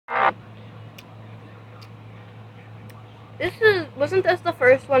Wasn't this the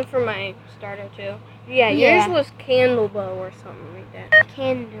first one for my starter too? Yeah, yours was candle bow or something like that.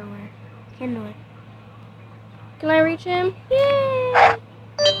 Candler. Can I reach him? Yay!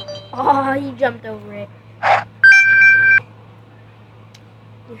 Oh, he jumped over it.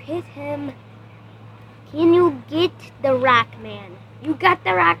 You hit him. Can you get the rock man? You got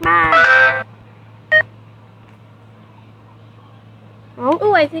the rock man.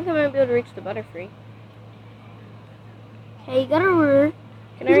 Oh, I think I might be able to reach the butterfree. Okay, you got a word.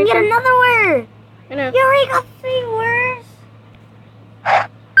 Can You I can reach get him? another word. I know. You already got 3 words.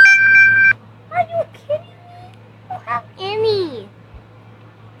 Are you kidding me? I don't have any.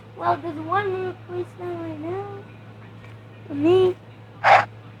 Well, there's one more place now right now. For me.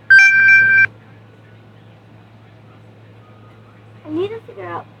 I need to figure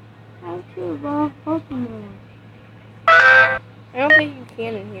out how to evolve Pokemon. I don't think you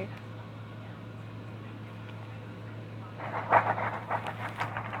can in here.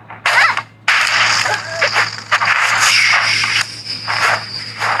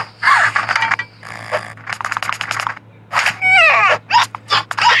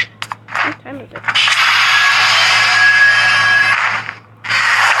 What time is it?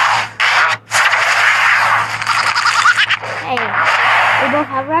 Hey, we both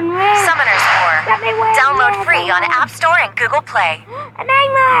have run rare. Summoner's War. Download free on App Store and Google Play. A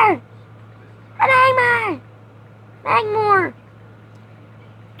Magmar! A Magmar! Magmar!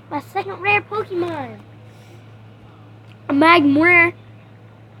 My second rare Pokemon. A Magmar.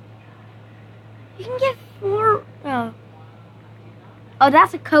 You can get 4. Oh,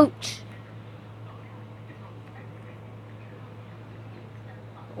 that's a coach.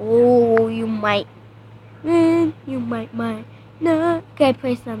 Oh, you might. You might not. Okay,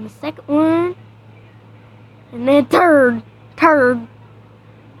 place on the second one. And then third.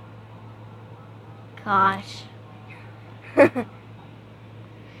 Gosh.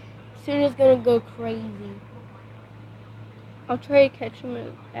 Soon it's gonna go crazy. I'll try to catch him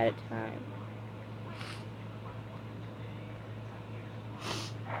at a time.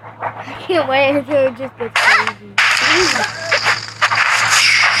 I can't wait until it just gets crazy.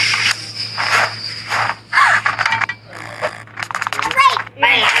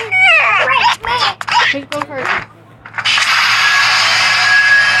 Who's going first?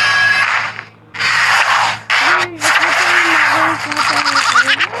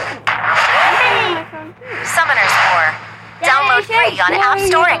 Summoner's War. Download free on App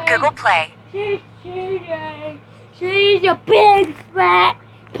Store and Google Play. She's a big fat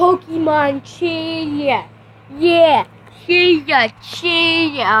Pokemon cheetah. Yeah, she's a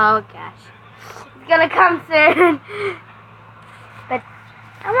cheetah. Oh gosh, it's gonna come soon. But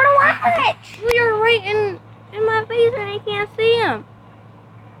I wanna watch it. You're right in my face and I can't see him.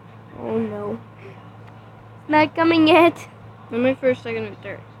 Oh no, it's not coming yet. I'm my first, second, and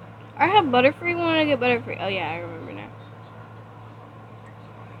third. I have Butterfree when I get Butterfree. Oh yeah, I remember now.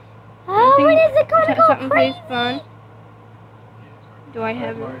 Oh, when is it gonna go Something crazy? plays fun. Do I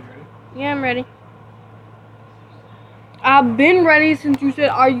have it? Yeah, I'm ready. I've been ready since you said,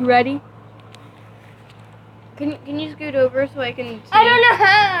 "Are you ready?" Can you scoot over so I can see? I don't know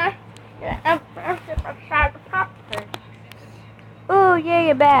how. Oh yeah,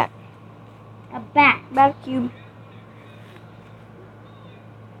 you're back. A bat. Back cube.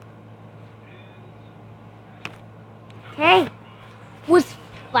 Okay. Was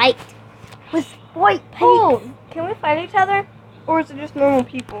fight. Oh, can we fight each other? Or is it just normal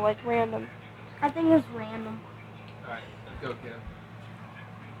people, like random? I think it's random. Alright, let's go, kiddo.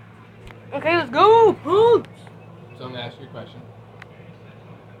 Okay, let's go. Poops. So I'm gonna ask you a question.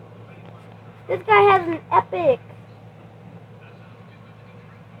 This guy has an epic.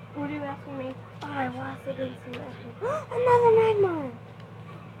 What are you asking me? Oh, I lost it in some epic. Another Magmar.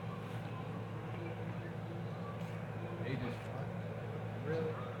 Ages.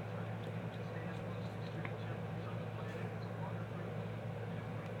 Really?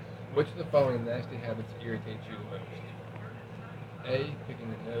 Which of the following nasty habits irritate you the most? A. Picking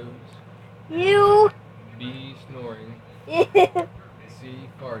the nose. You. B. Snoring. Yeah. C.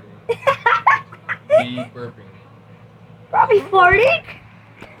 Farting. D. Burping. Probably farting.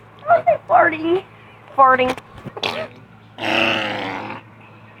 Farting. Farting.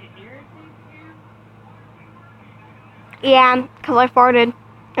 Yeah, because I farted.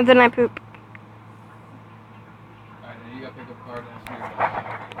 And then I pooped. Alright, now you gotta pick a card and ask me.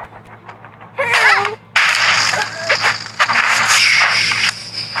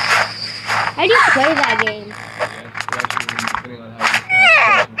 How do you play that game? Yeah, it's actually depending on how you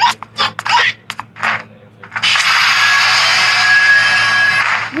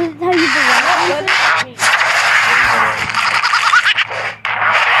This is how you play. What?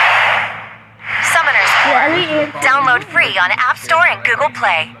 Google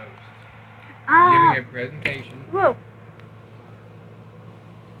Play. Giving a presentation. Whoa.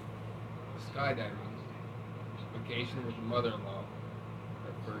 Skydiving. Vacation with the mother-in-law.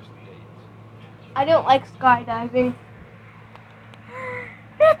 Or first date. I don't like skydiving.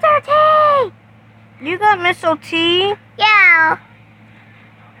 Mr. T! You got Missile T? Yeah.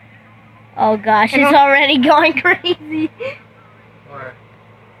 Oh gosh, he's already going crazy. Alright.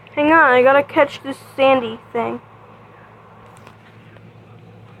 Hang on, I gotta catch this sandy thing.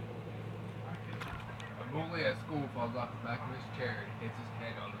 A bully at school falls off the back of his chair and hits his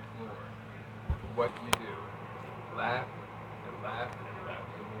head on the floor. What do you do? Laugh and laugh and laugh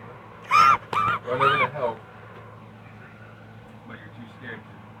some more. Run over to help. But you're too scared to.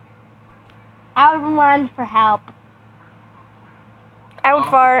 I would run for help. I would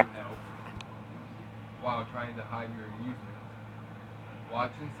Offer fart. some help while trying to hide your amusement.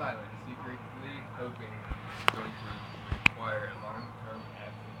 Watch in silence, secretly hoping it's going to require a long-term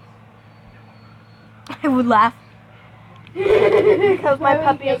absence. I would laugh. Because my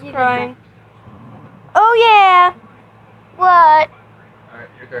puppy is crying. Oh yeah! What? Alright,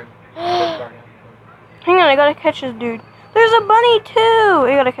 your turn. Start now. Hang on, I gotta catch this dude. There's a bunny too!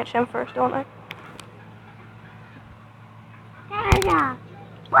 I gotta catch him first, don't I?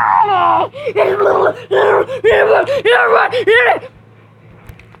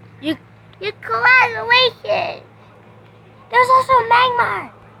 You congratulations. There's also a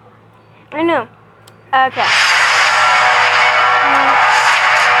magmar. I know. Okay.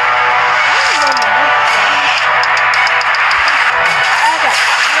 Okay.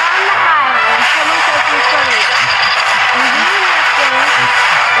 You're on the highway and someone says in front of you. And you do nothing.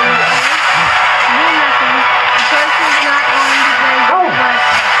 And you do nothing. The person's not going to go to the blood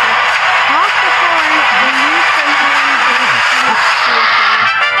pressure. Talk the horn and use something to the police station.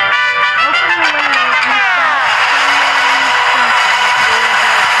 Open the window and stop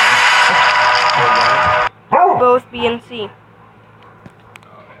someone. Both B and C. Okay.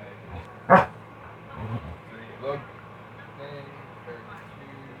 So you look, thing, 32.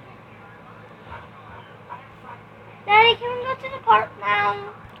 Daddy, can we go to the park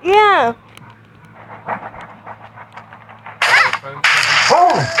now? Yeah. Phone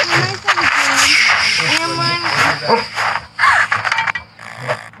stand.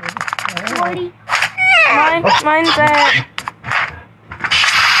 And mine's at.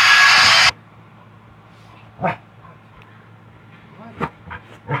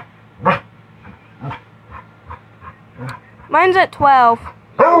 Mine's at 12.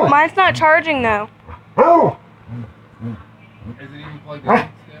 Mine's not charging though. Is it even plugged in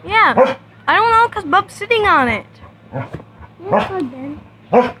still? Yeah. I don't know because Bub's sitting on it. Matthew,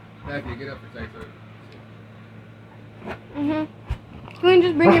 get up and say so. Can we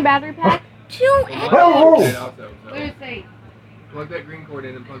just bring your battery pack? Plug that green cord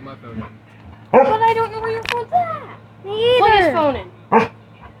in and plug my phone in. But I don't know where your phone's at. Me Plug his either. phone in. I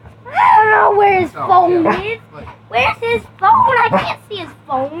don't know where his Oh, phone yeah. is. Where's his phone? I can't see his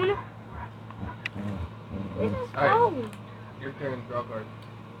phone. Where's his Alright. phone? Your turn, draw a card.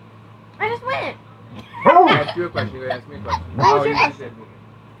 I just went. I'll ask you a question, you're gonna ask me a question. What was Oh, your you just question? did.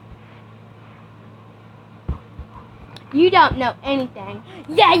 You don't know anything.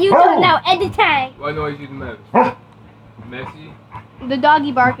 Yeah, you don't know anything. What annoys you the most? Messy? The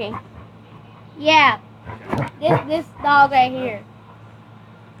doggy barking. Yeah, Okay. this dog right here.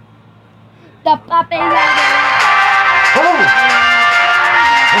 The puppy right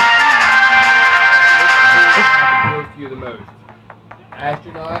What appeals to you the most?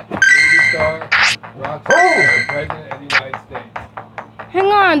 Astronaut, movie star, rock star, or president of the United States? Hang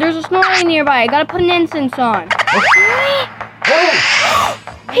on, there's a snorlax nearby. I gotta put an incense on.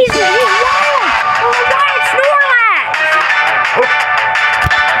 He's wild! Oh my god, it's Snorlax!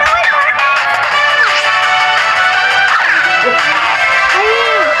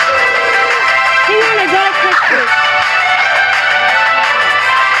 Hang on, I gotta catch this.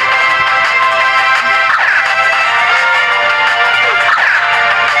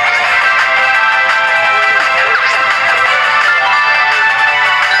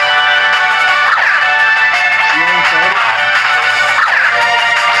 You want to start it?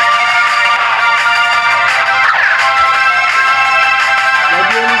 Why'd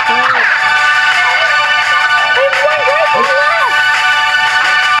you want to start it? There's one right to the left!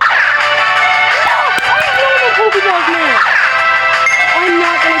 No! I'm going to Pokeballs now! I'm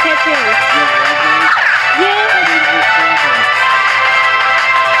not gonna catch him. Yeah?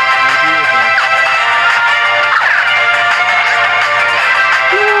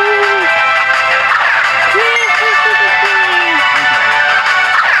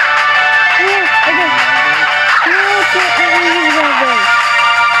 No!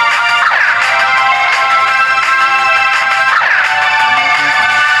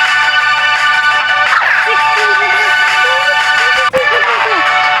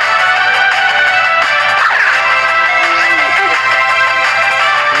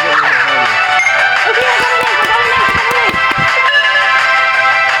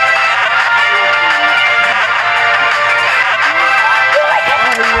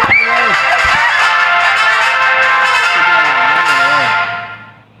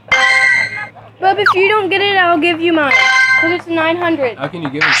 if you don't get it, I'll give you mine. Because it's 900. How can you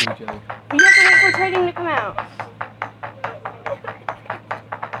give them to each other? You have to wait for trading to come out.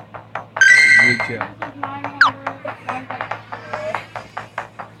 You need chill.